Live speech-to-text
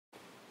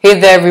Hey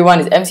there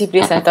everyone, it's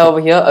Mcplayssanta over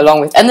here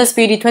along with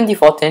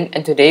Enderspeedy2014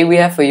 and today we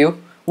have for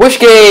you Woosh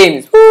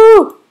Games!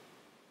 Woo!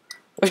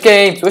 Woosh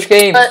Games! Woosh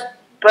Games!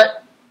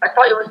 But I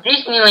thought it was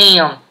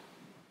Disneyland.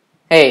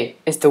 Hey,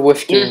 it's the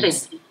Woosh Games. You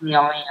said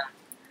Disneyland.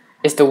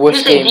 It's the Woosh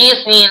You Games.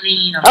 said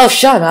Disneyland. Oh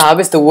shut up,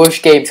 it's the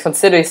Woosh Games.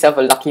 Consider yourself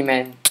a lucky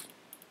man.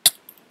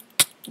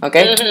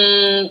 Okay?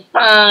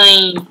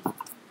 Fine.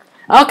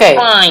 Okay,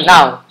 Fine.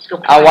 now,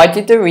 So I want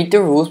you to read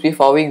the rules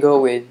before we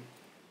go in.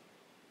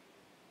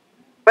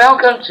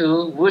 Welcome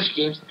to Woosh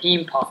Games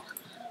theme park.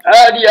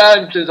 At the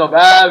entrance of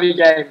every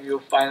game, you'll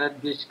find a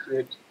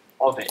description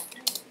of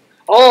it.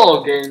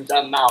 All games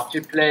are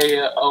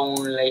multiplayer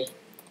only.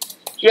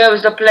 Here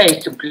is a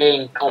place to play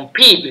and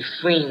compete with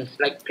friends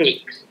like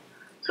pigs.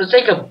 So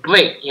take a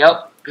break,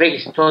 yep, break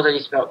is totally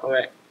spelled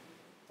correct,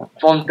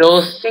 from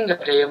those single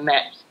player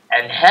maps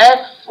and have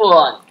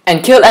fun.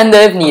 And kill Ender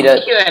if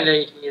needed. Kill Ender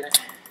if needed.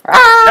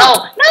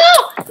 Ah! No!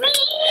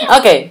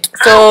 Okay,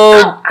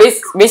 so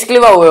basically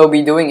what we'll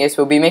be doing is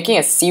we'll be making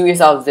a series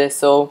out of this.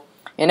 So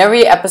in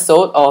every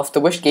episode of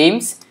the Woosh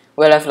Games,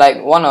 we'll have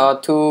like 1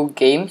 or 2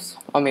 games,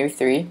 or maybe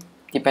 3,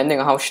 depending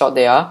on how short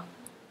they are.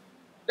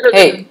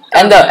 Hey,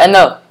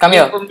 Ender, come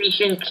here.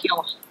 Information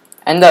kills.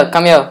 Ender,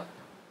 come here.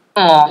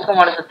 Oh, come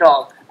on, it's a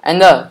dog.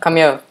 Ender, come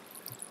here.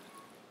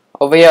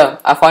 Over here,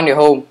 I found your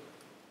home.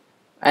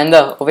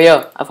 Ender, over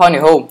here, I found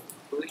your home.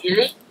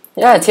 Really?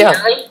 Yeah, it's here.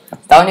 Really?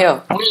 It's down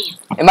here. Please.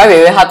 It might be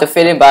very hard to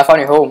fit in, but I found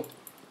your home.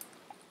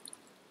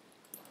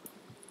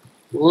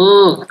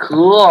 Ooh,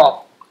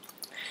 cool.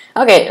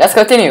 Okay, let's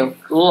continue.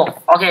 Cool.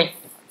 Okay.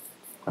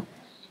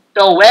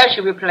 So where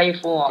should we play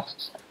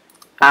first?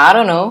 I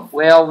don't know.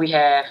 Well, we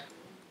have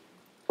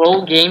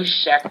Pro Game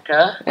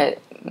Sector,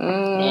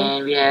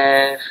 and we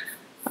have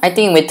I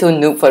think we're too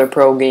noob for the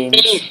pro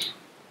games.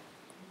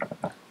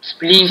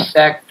 Split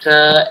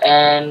Sector,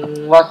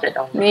 and what's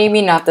that?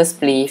 Maybe not the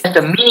spleef. That's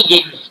the mini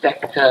game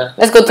sector.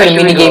 Let's go to the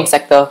mini game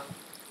sector.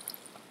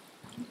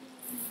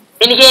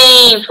 Mini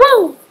games,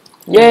 woo!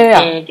 Yeah.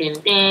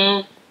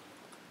 Hey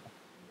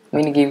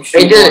Mini game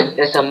dude,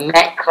 there's a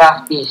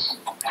Mcplayssanta.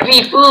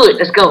 Free food,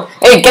 let's go.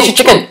 Hey, get your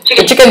chicken.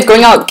 The chicken's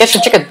going out. Get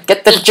your chicken.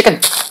 Get the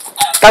chicken.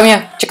 Come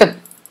here, chicken.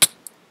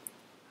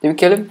 Did we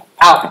kill him?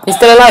 Ow. He's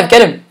still alive.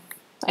 Get him.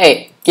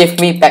 Hey, give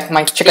me back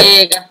my chicken.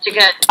 Yeah, got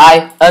chicken.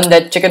 I earned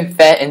that chicken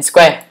fair and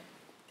square.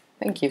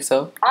 Thank you,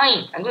 sir.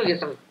 Fine, I'm gonna get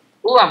some.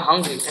 Ooh, I'm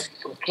hungry. Let's get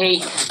some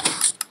cake.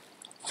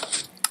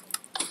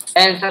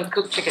 And some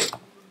cooked chicken.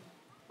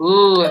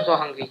 Ooh, I'm so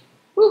hungry.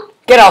 Woo.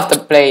 Get off the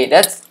plate.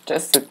 That's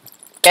just to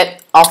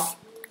get off.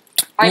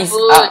 My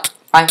food.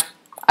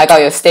 I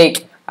got your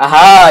steak.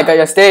 Aha, I got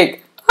your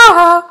steak.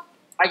 Haha.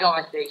 I got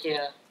my steak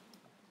here.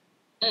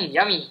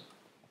 Yummy.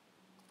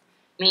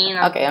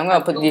 Okay, I'm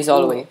gonna put these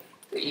all away.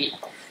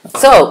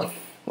 So,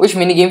 which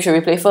mini game should we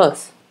play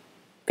first?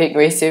 Pig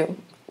Racer?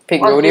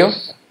 Pig Rodeo?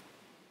 This?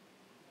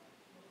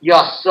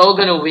 You're so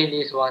gonna win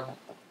this one.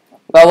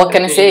 Well, what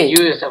can I say?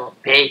 You yourself a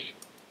pig.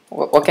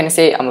 What can I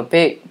say? I'm a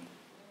pig.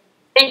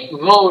 Pig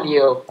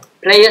Rodeo.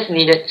 Players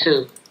needed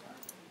to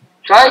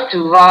try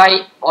to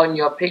ride on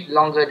your pig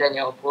longer than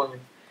your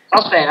opponent.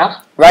 Sounds fair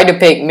enough. Ride the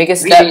pig. Make a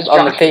step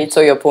on the pig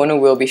so your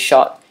opponent will be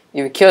shot.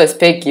 If you kill his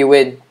pig, you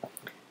win.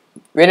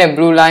 Red and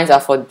blue lines are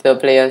for the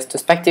players. To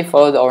spectate,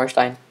 follow the orange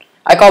line.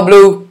 I call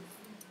blue.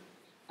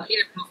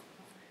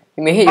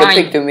 You may hit your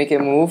pig to make it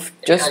move.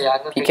 Just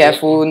be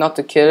careful not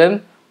to kill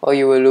him or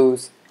you will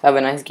lose. Have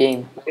a nice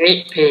game.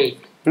 Red pig.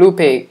 Blue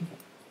pig.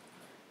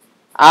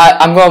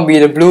 I'm gonna be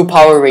the blue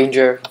Power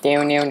Ranger. Take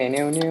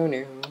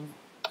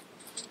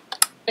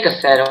a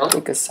saddle.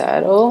 Take a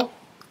saddle.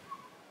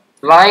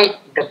 Ride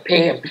the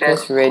pig and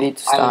press. Ready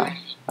to start.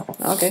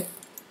 Okay.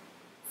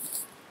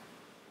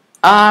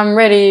 I'm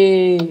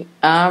ready.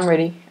 I'm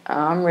ready.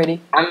 I'm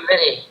ready. I'm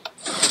ready.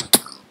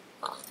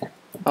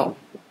 Oh.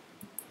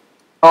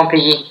 Come on,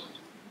 Piggy.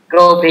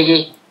 Go,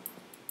 Piggy.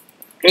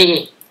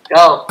 Piggy,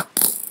 go.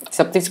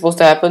 Something's supposed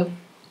to happen.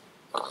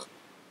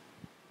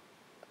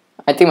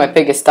 I think my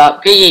pig is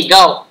stuck. Piggy,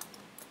 go.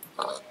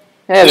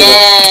 There we go.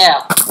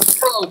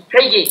 Go,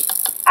 Piggy.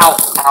 Ow,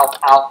 ow,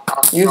 ow,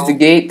 ow. Use the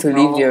gate to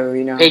leave the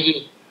arena.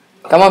 Piggy.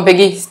 Come on,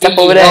 Piggy. Step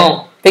Piggy, over there.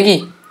 no.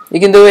 Piggy, you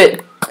can do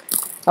it.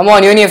 Come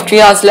on, you only have 3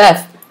 hearts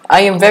left.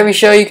 I am very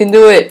sure you can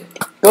do it.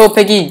 Go,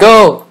 Piggy,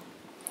 go.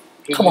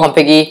 Piggy. Come on,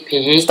 Piggy.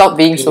 Piggy. Stop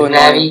being so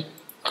annoying.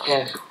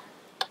 Yes.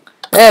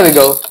 There we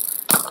go.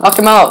 Knock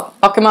him out.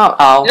 Knock him out.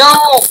 Ow.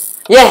 No!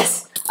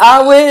 Yes!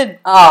 I win!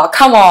 Oh,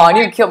 come on.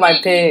 You killed my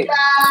pig.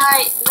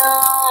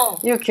 No!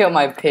 You killed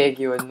my pig,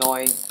 you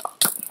annoying.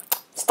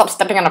 Stop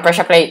stepping on the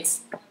pressure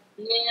plates.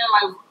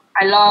 Yeah,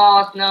 I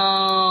lost.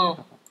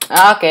 No.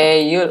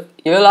 Okay, you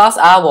lost.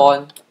 I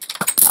won.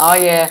 Oh,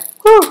 yeah.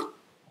 Woo!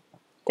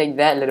 Take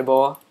that, little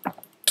boy.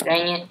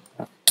 Dang it.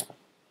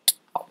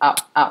 Ow,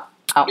 ow,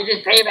 ow. This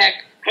is payback.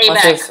 Payback.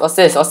 What's this? What's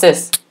this? What's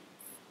this?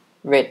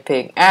 Red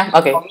pig.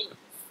 Okay.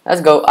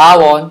 Let's go. I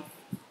won.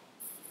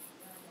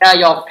 Yeah,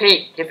 you're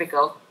pig.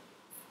 Typical.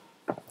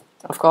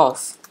 Of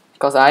course.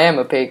 Because I am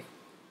a pig.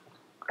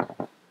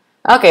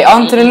 Okay,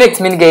 on to the next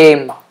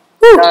minigame.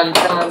 Dun,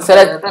 dun, So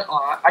dun, dun.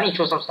 Oh, I need to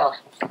throw some stuff.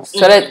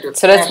 So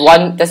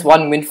that's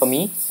one win for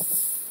me.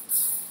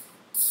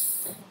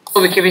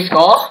 So we keep it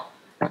score?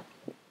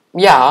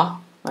 Yeah,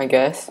 I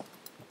guess.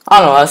 I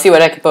don't know, I'll see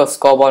whether I can put a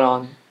scoreboard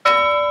on.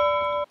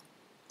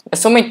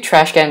 There's so many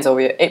trash cans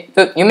over here. Hey,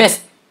 look, you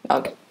missed.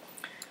 Okay.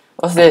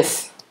 What's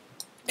this?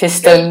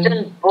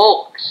 Piston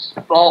box.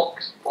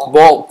 box.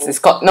 It's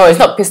called no, it's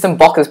not piston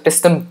box, it's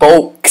piston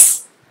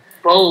box.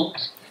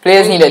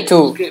 Players need it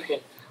too.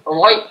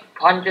 Avoid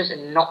punches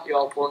and knock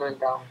your opponent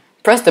down.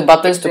 Press the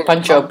buttons to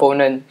punch your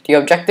opponent. The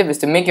objective is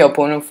to make your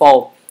opponent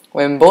fall.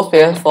 When both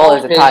players fall,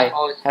 it's a tie.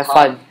 Have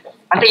fun.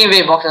 I'm taking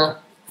red boxer.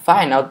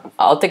 Fine,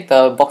 I'll take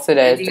the boxer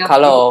that is the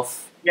color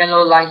of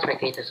yellow line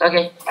spectators.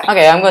 Okay.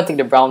 Okay, I'm gonna take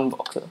the brown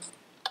boxer.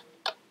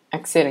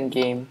 Exit and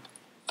game.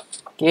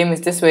 Game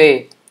is this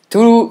way.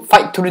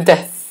 Fight to the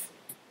death.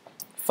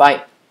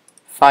 Fight.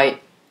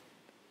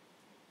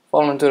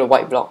 Fall into the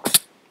white blocks.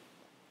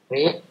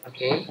 Wait,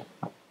 okay.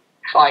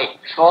 Fight.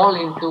 Fall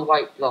into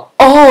white block.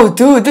 Oh,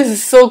 dude, this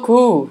is so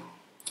cool.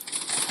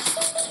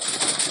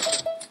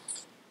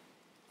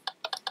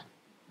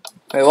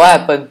 Wait, what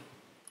happened?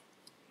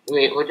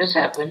 Wait, what just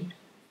happened?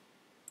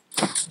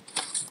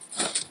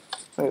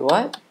 Wait,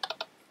 what?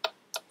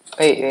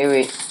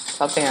 Wait.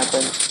 Something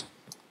happened.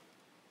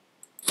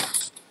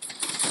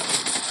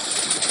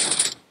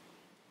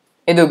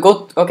 Hey, dude,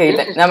 go. Okay,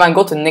 never mind.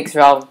 Go to the next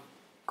round.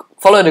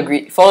 Follow the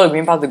green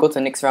path to go to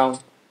the next round.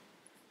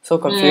 So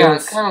confused. Yeah, I'm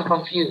kind of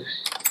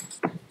confused.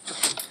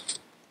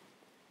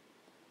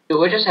 Dude,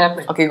 what just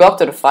happened? Okay, go up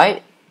to the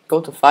fight.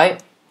 Go to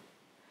fight.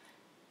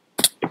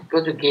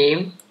 Go to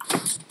game.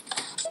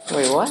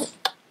 Wait, what?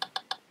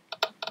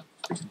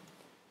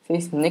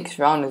 This next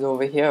round is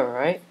over here,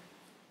 right?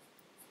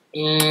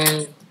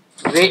 And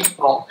red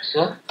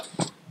boxer.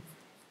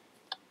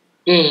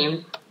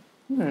 Game.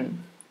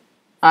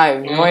 I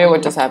have no idea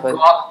what just happened.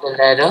 Go up the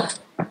ladder.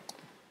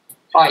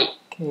 Fight.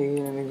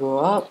 Okay, let me go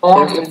up.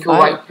 Fall into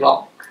white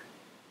block.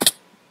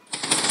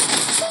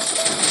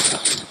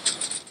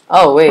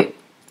 Oh, wait.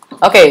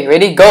 Okay,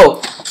 ready,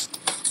 go.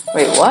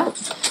 Wait, what?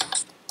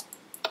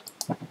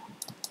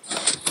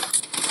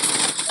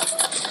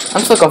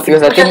 I'm so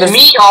confused. I think this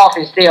me off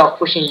instead of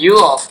pushing you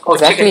off. Oh,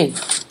 exactly.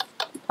 Chicken.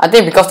 I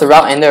think because the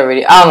round ended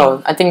already. I don't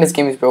know. I think this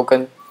game is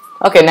broken.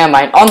 Okay, never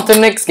mind. On to the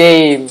next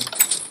game.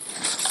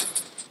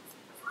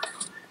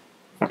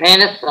 Man,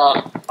 this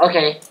sucks.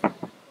 Okay.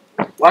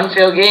 One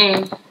failed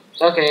game.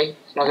 It's okay.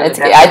 It's not I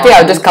think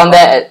I'll just count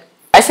that.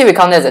 I say we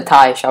count that as a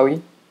tie, shall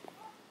we?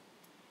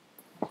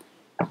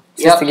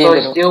 Yep, so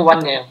it's still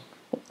 1-0.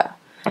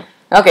 Yeah.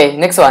 Okay,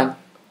 next one.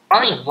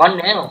 Only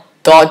 1-0.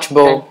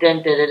 Dodgeball.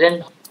 Dun, dun, dun,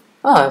 dun.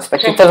 Oh,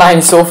 spectator line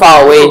is so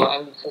far away.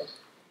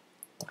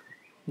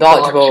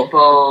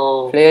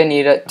 Dodgeball. Player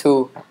needed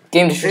 2.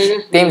 Game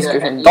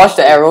description. Dodge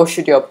the arrow,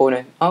 shoot your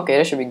opponent. Okay,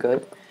 that should be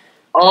good.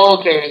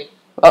 Okay.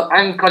 Oh.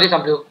 I'm calling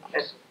some blue.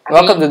 Yes.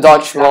 Welcome to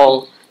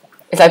Dodgeball.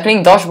 It's like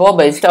playing dodgeball,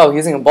 but instead of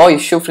using a ball, you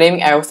shoot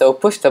flaming arrows that will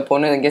push the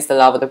opponent against the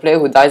lava. The player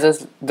who dies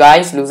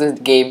loses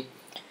the game.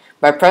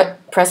 By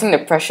pressing the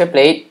pressure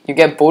plate, you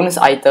get bonus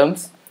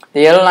items.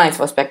 The yellow line is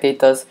for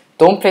spectators.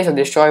 Don't place or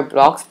destroy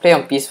blocks. Play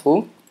on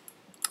peaceful.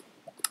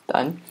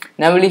 Done.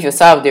 Never leave your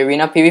side of the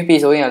arena. PvP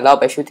is only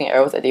allowed by shooting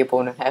arrows at the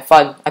opponent. Have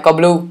fun. I got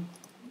blue.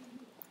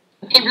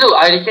 Team blue,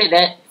 I already said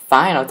that.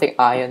 Fine, I'll take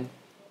iron.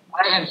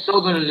 I am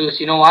so gonna lose,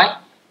 you know why?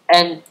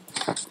 And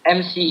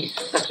MC is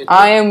such a good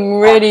I am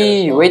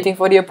ready. so. Waiting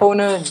for the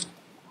opponent.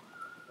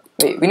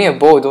 Wait, we need a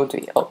bow, don't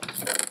we? Oh.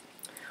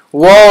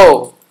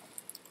 Whoa!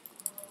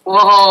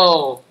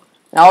 Whoa!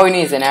 Now all we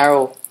need is an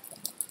arrow.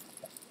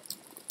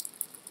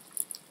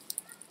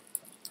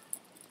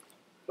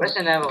 Where's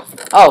an arrow?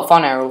 Oh,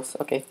 found arrows.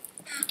 Okay.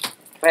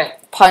 Where?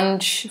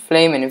 Punch,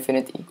 flame, and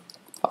infinity.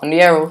 Found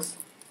the arrows.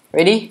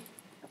 Ready?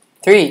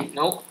 3.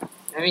 Nope.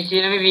 Let me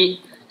see.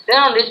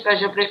 Stand on this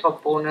special plate for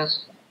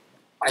bonus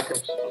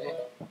items. Okay.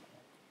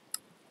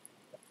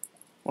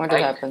 What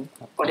just happened?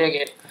 What did I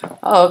get?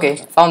 Oh, okay.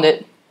 Found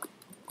it.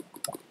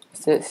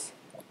 What's this?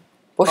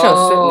 Potion of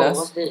sweetness.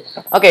 What's this?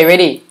 Okay,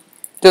 ready.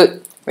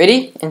 Dude,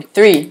 ready? In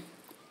 3,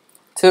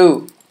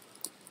 2,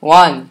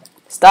 1,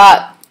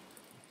 start.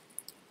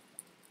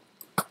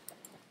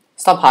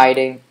 Stop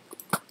hiding.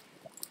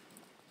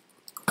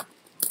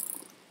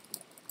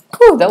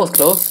 Whew, that was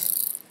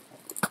close.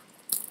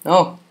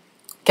 No.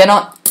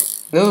 Cannot.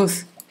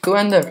 Lose. 2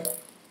 ender.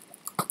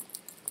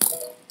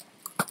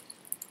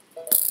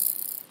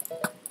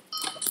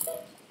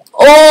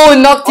 Oh,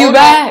 knocked you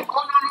back. No.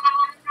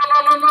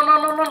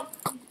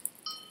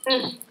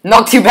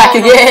 Knocked you back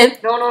again.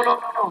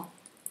 No.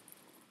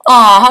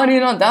 Ah, how did you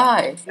not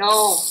die?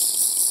 No.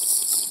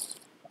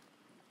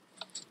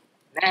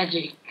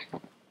 Magic.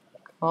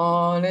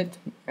 Call it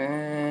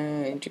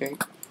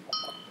magic.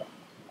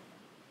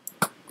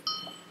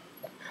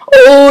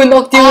 Oh,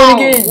 knocked you in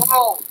again.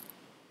 Whoa.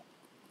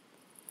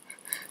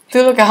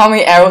 Dude, look at how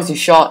many arrows you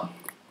shot.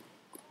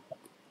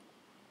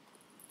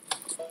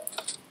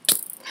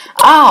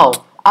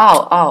 Ow!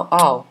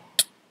 Ow.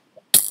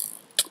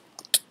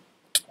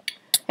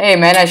 Hey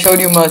man, I showed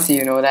you mercy,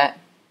 you know that.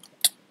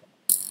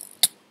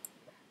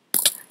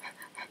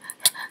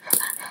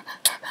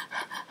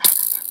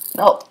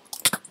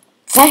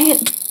 Dang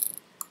it!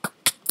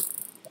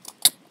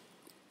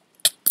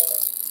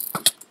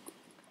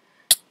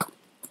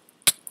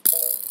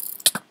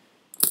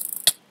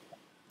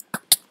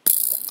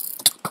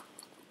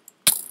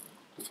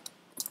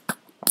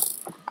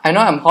 I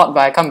know I'm hot,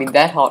 but I can't be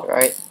that hot,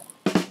 right?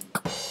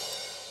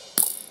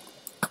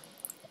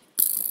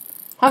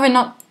 Have I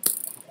not?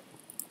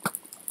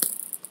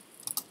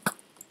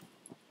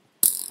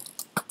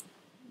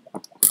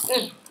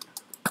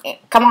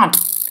 Come on!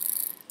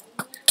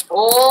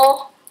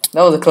 Oh!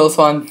 That was a close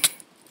one.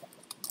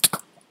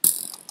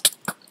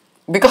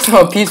 Because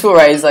I'm peaceful,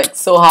 right? It's like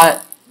so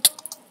hard.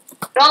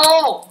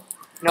 No!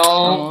 No!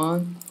 Come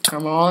on,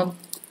 come on,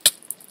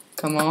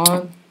 come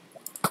on.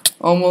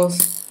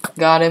 Almost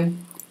got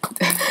him.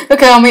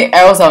 Look at how many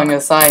arrows are on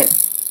your side.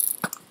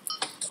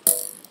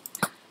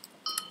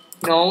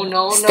 No,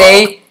 no, no.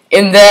 Stay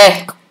in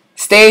there.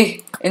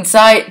 Stay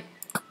inside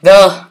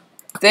the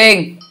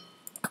thing.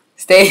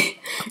 Stay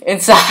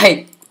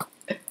inside.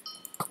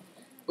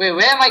 Wait,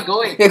 where am I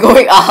going? You're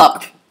going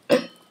up.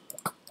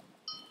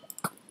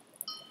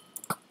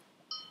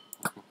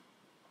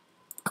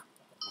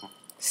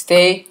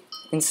 Stay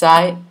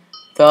inside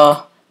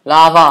the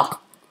lava.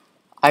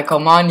 I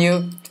command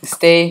you to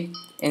stay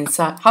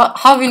inside. How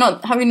have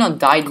you not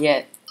died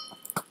yet?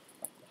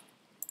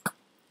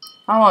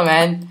 Come on,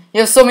 man. You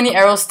have so many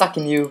arrows stuck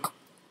in you.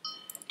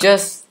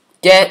 Just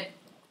get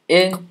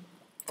in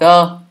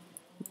the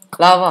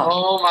lava.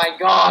 Oh my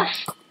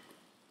gosh.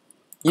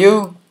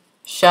 You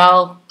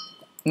shall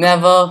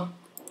never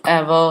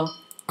ever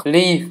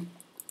leave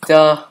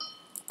the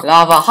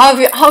lava. How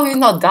have you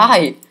not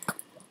died?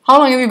 How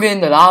long have you been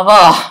in the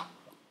lava?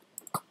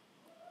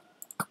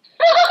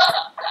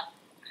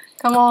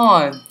 Come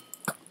on.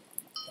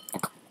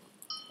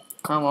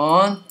 Come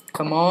on.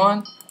 Come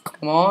on.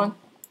 Come on.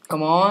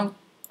 Come on.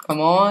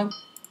 Come on.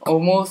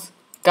 Almost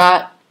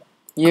got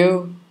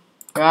you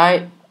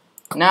right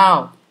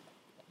now.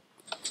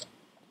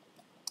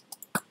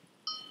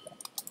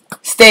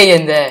 Stay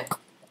in there.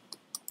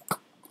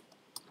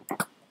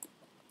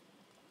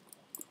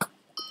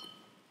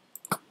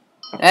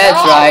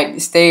 That's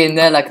right. Stay in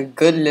there like a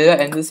good little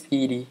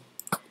Enderspeedy.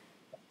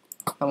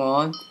 Come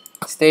on.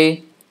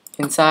 Stay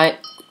inside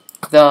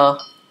the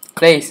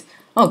place.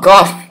 Oh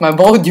gosh, my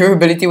bow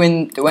durability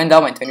went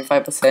down by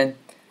 25%.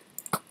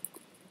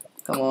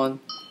 Come on.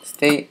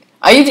 Stay.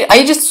 Are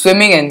you just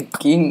swimming and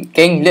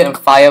getting lit on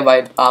fire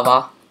by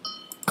lava?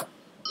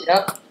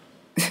 Yep.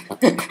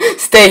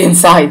 Stay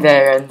inside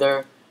there,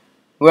 Ender.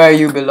 Where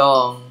you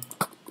belong.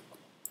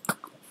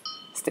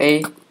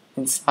 Stay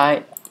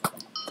inside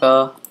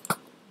the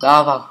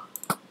lava.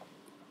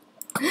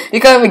 You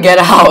can't even get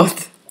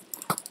out.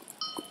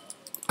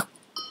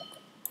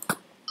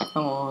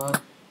 Come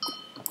on.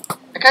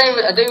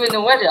 I don't even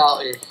know where the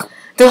out is.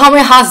 Dude, how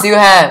many hearts do you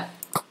have?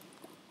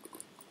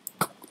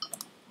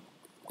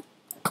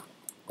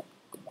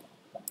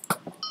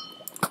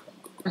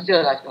 I'm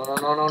still like, no, no,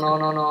 no, no, no,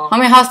 no, no. How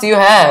many hearts do you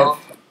have? No.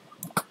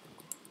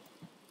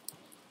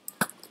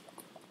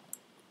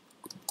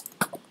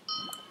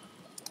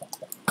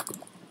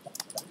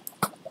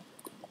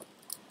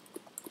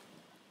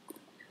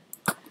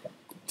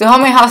 Dude, how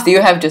many hearts do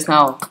you have just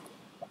now?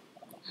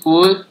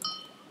 Full.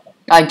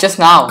 Like just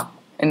now,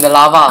 in the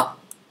lava.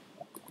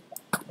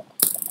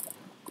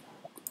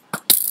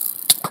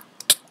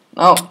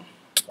 No.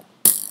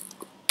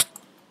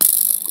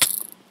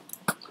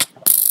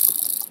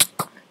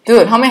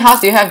 Dude, how many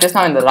hearts do you have just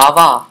now in the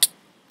lava?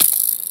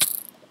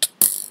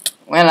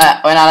 When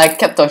I like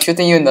kept on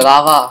shooting you in the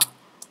lava.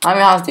 How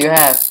many hearts do you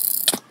have?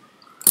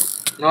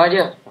 No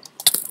idea.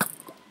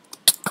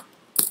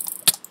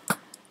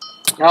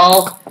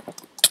 No.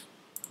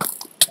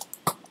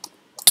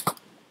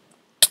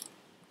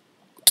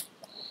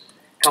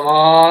 Come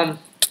on.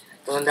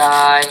 Don't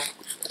die.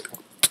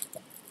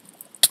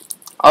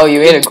 Oh,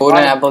 you ate a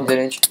golden apple,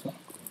 didn't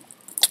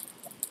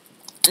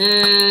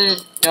you?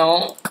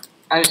 No.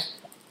 I'm.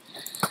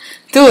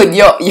 Dude,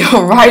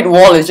 your right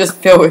wall is just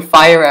filled with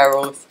fire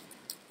arrows.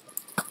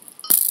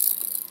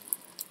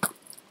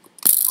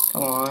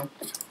 Come on.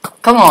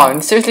 Come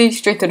on, seriously?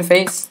 Straight to the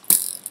face?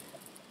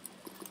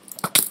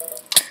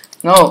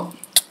 No.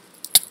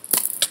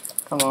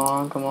 Come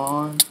on, come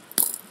on.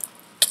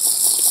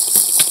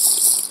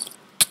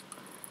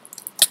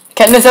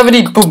 Katniss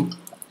 70, boom!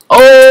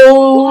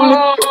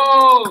 Oh!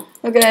 Whoa!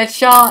 Look at that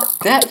shot!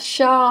 That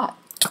shot!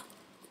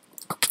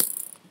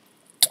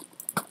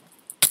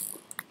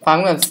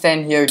 I'm gonna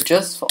stand here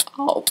just for.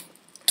 Oh.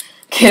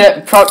 Okay,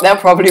 that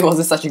probably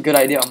wasn't such a good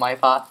idea on my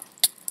part.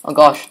 Oh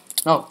gosh.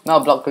 No,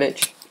 not a block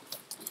glitch.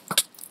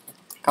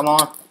 Come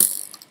on.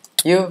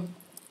 You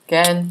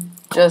can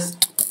just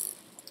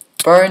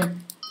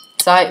burn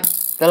inside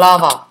the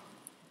lava.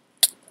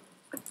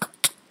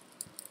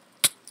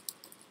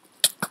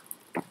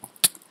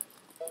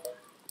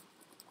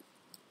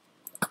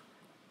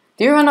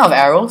 Do you run out of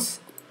arrows?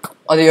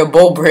 Or did your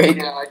bow break?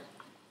 Yeah,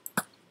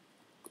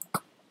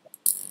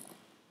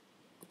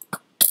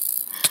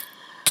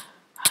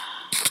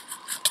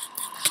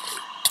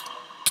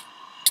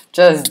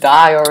 Just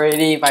die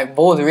already. My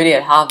bow is already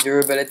at half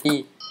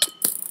durability.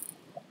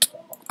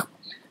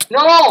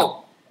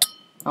 No!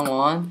 Come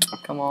on.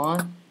 Come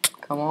on.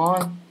 Come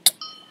on.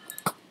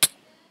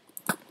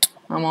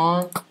 Come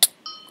on.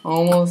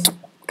 Almost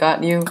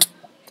got you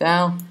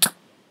down.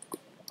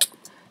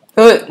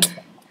 Good.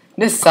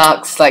 This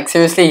sucks. Like,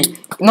 seriously.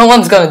 No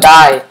one's gonna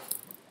die.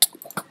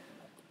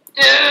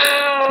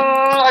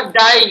 I'm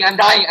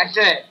dying, I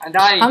swear, I'm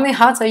dying. How many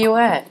hearts are you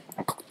at?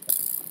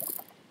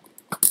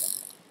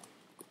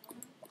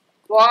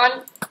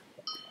 1.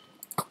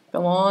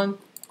 Come on.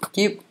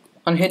 Keep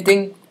on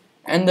hitting.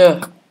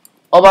 Ender.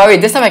 Oh, but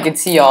wait, this time I can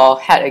see your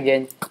hat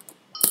again.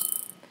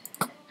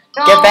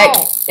 No! Get back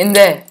in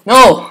there.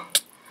 No!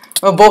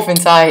 We're both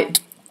inside.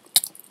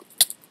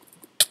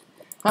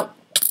 Up.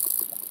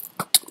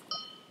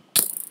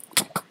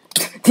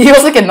 Did you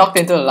also get knocked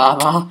into the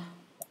lava?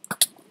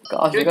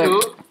 Gosh, You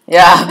too?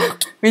 yeah,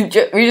 we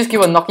just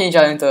keep on knocking each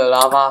other into the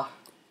lava.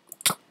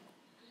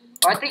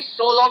 Why it takes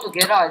so long to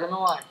get out? I don't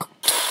know why.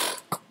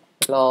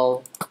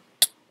 Lol.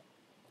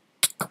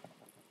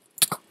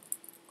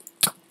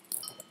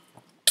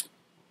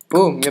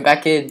 Boom, you're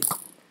back in.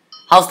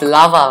 How's the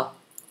lava?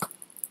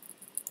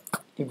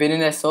 You've been in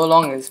there so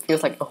long, it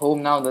feels like a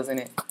home now, doesn't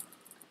it?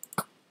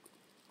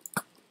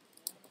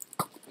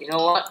 You know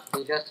what?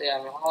 They just say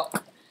I'm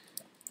hot.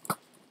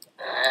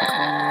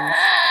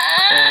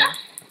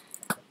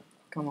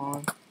 Come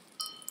on.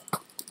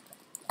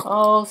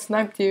 Oh,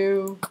 sniped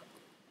you.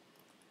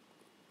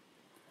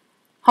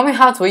 How many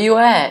hearts were you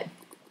at?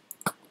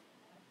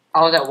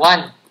 I was at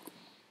 1.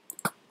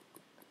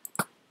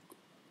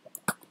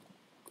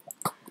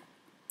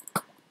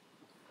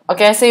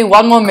 Okay, I say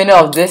 1 more minute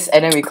of this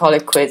and then we call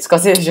it quits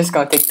because it's just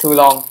gonna take too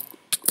long.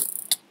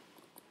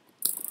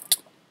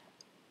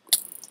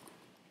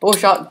 Bow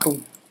shot,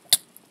 boom.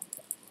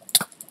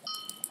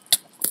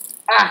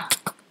 Ah!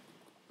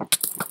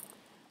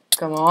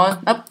 Come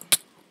on, up.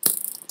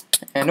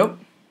 And up.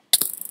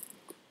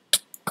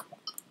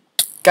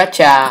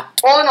 Gotcha!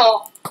 Oh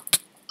no!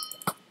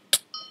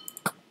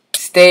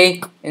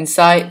 Stay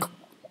inside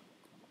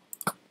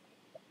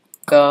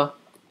the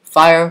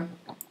fire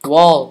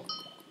wall.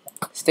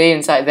 Stay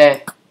inside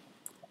there.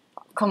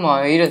 Come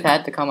on, you just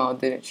had to come out,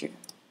 didn't you?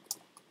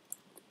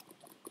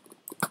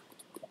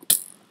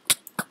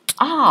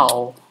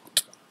 Ow!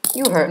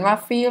 You hurt my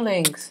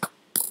feelings.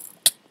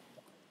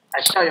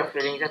 I show your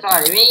feelings, that's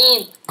what I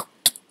mean.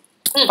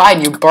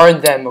 Fine, you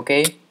burned them,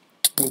 okay?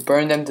 You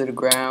burned them to the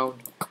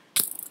ground.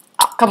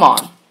 Ah, come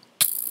on.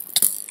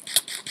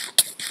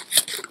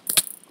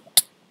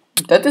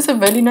 That is a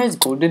very nice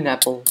golden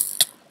apple.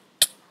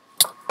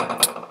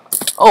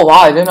 Oh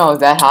wow, I didn't know it was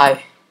that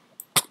high.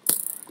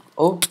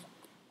 Oh.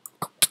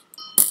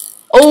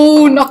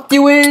 Oh, knocked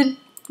you in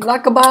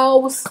like a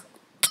mouse.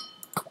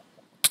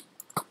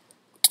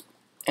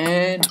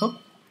 And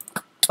hop,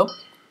 hop,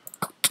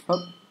 hop.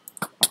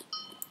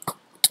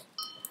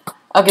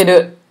 Okay,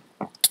 dude.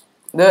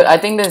 Dude, I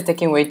think this is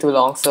taking way too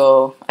long,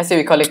 so I say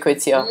we call it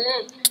quits here.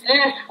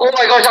 Oh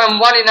my gosh, I'm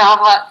 1.5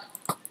 hearts.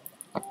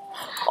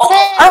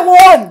 Oh, I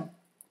won!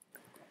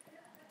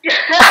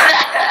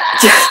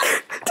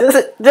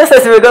 just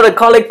as we were gonna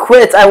call it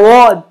quits, I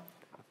won!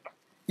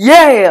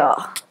 Yeah!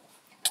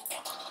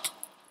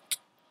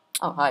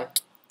 Oh, hi.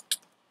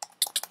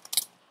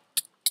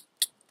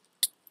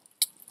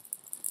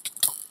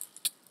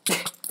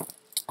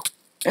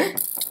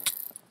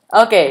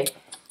 Okay.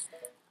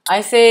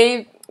 I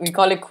say we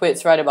call it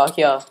quits right about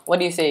here. What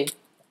do you say?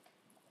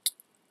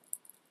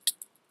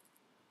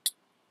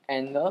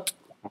 Ender?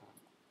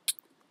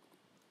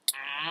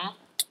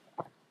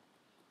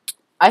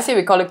 I say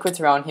we call it quits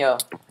around here.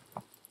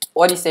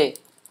 What do you say?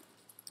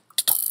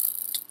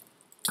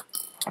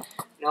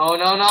 No,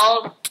 no,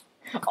 no.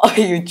 Oh,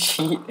 you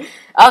cheat.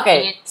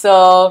 Okay,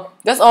 so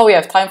that's all we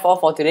have time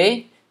for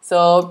today.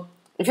 So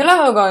if you like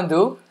what we're gonna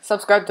do,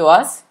 subscribe to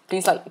us.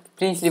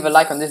 Please leave a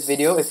like on this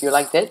video if you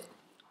liked it.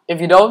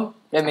 If you don't,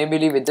 then maybe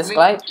leave a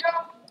dislike.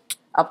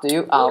 Up to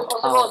you. Ow,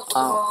 ow,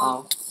 ow,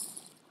 ow.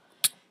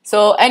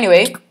 So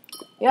anyway,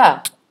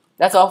 yeah,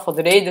 that's all for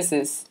today. This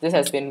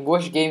has been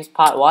Woosh Games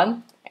Part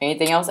 1.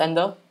 Anything else,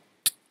 Ender?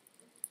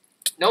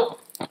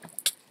 Nope.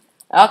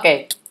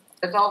 Okay.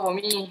 That's all for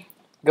me.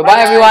 Goodbye,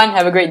 Bye. everyone.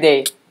 Have a great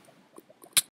day.